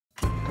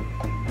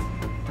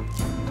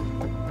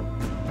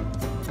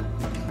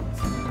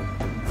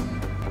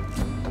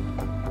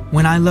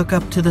When I look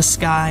up to the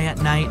sky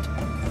at night,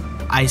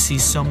 I see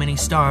so many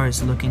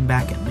stars looking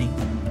back at me.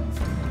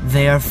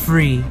 They are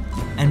free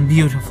and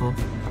beautiful,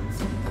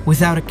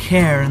 without a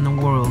care in the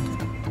world.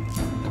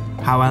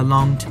 How I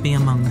long to be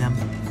among them,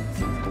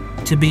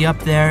 to be up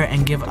there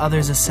and give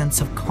others a sense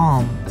of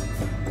calm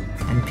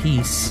and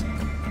peace.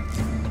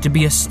 To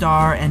be a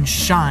star and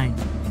shine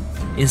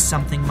is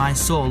something my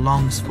soul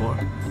longs for.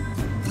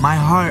 My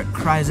heart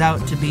cries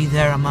out to be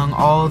there among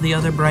all the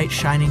other bright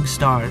shining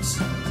stars.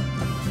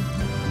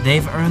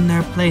 They've earned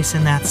their place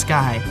in that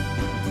sky,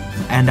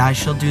 and I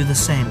shall do the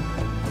same.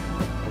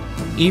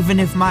 Even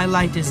if my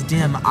light is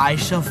dim, I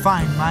shall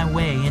find my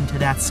way into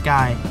that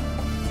sky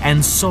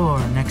and soar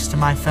next to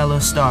my fellow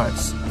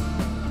stars.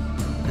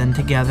 Then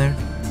together,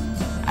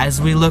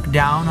 as we look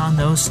down on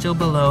those still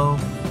below,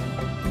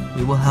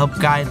 we will help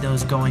guide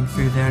those going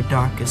through their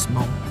darkest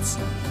moments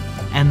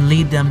and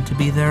lead them to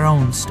be their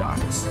own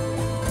stars.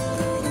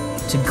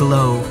 To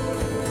glow,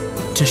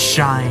 to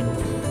shine,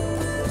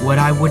 what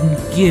I wouldn't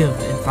give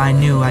if I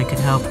knew I could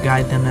help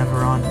guide them ever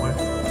onward.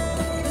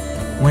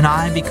 When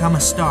I become a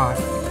star,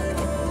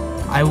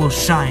 I will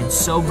shine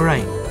so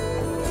bright,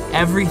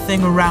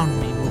 everything around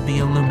me will be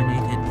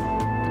illuminated.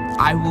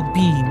 I will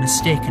be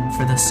mistaken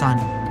for the sun.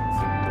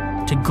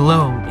 To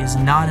glow is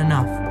not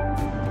enough.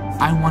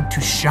 I want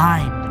to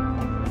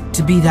shine,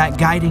 to be that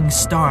guiding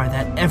star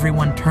that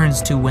everyone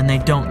turns to when they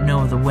don't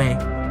know the way,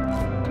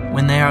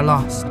 when they are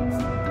lost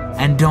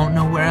and don't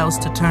know where else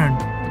to turn.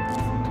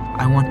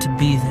 I want to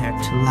be there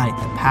to light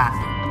the path.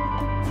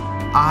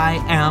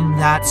 I am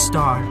that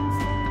star.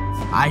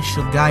 I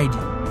shall guide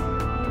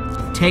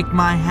you. Take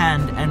my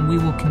hand and we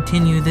will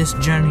continue this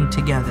journey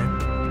together.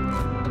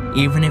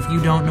 Even if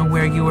you don't know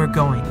where you are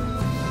going,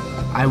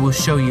 I will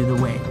show you the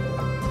way.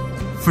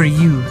 For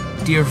you,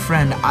 dear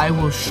friend, I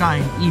will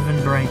shine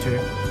even brighter.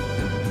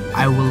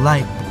 I will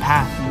light the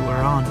path you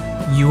are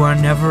on. You are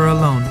never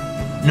alone.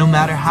 No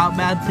matter how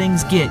bad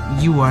things get,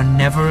 you are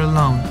never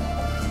alone.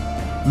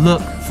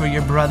 Look for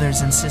your brothers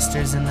and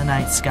sisters in the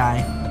night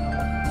sky.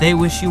 They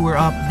wish you were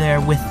up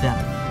there with them.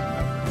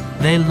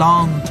 They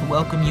long to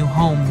welcome you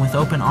home with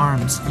open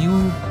arms. You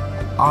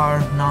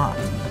are not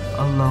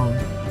alone.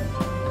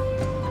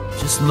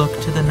 Just look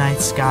to the night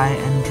sky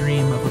and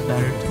dream of a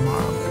better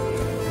tomorrow.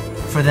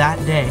 For that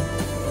day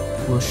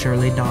will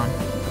surely dawn.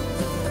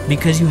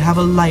 Because you have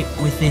a light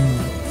within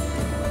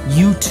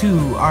you. You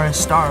too are a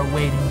star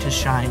waiting to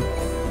shine.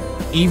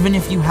 Even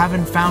if you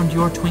haven't found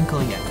your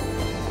twinkle yet,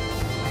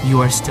 you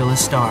are still a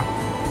star.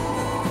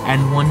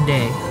 And one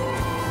day,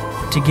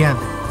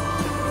 together,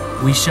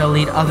 we shall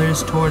lead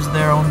others towards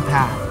their own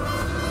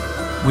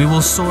path. We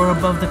will soar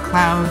above the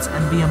clouds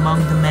and be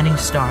among the many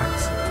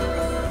stars,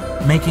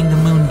 making the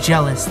moon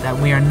jealous that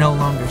we are no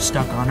longer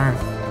stuck on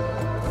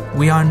Earth.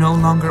 We are no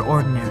longer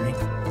ordinary.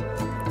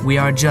 We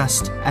are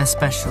just as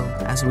special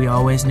as we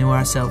always knew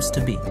ourselves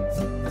to be.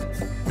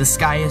 The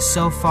sky is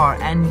so far,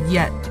 and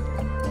yet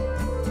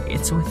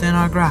it's within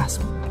our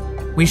grasp.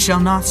 We shall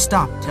not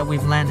stop till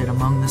we've landed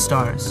among the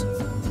stars.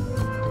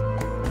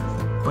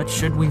 But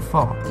should we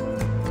fall,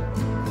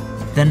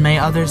 then may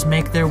others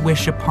make their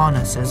wish upon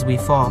us as we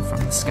fall from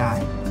the sky.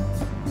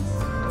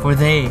 For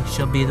they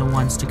shall be the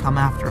ones to come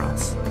after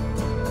us.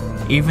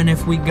 Even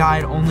if we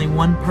guide only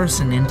one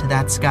person into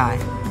that sky,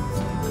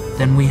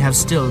 then we have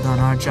still done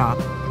our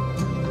job.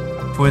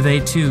 For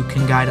they too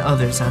can guide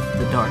others out of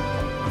the dark.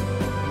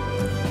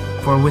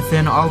 For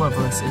within all of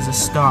us is a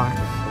star,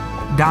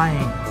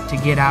 dying to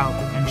get out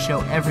and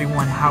show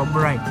everyone how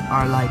bright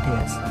our light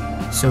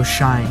is. So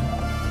shine,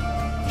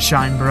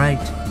 shine bright,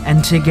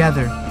 and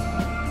together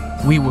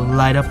we will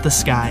light up the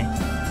sky.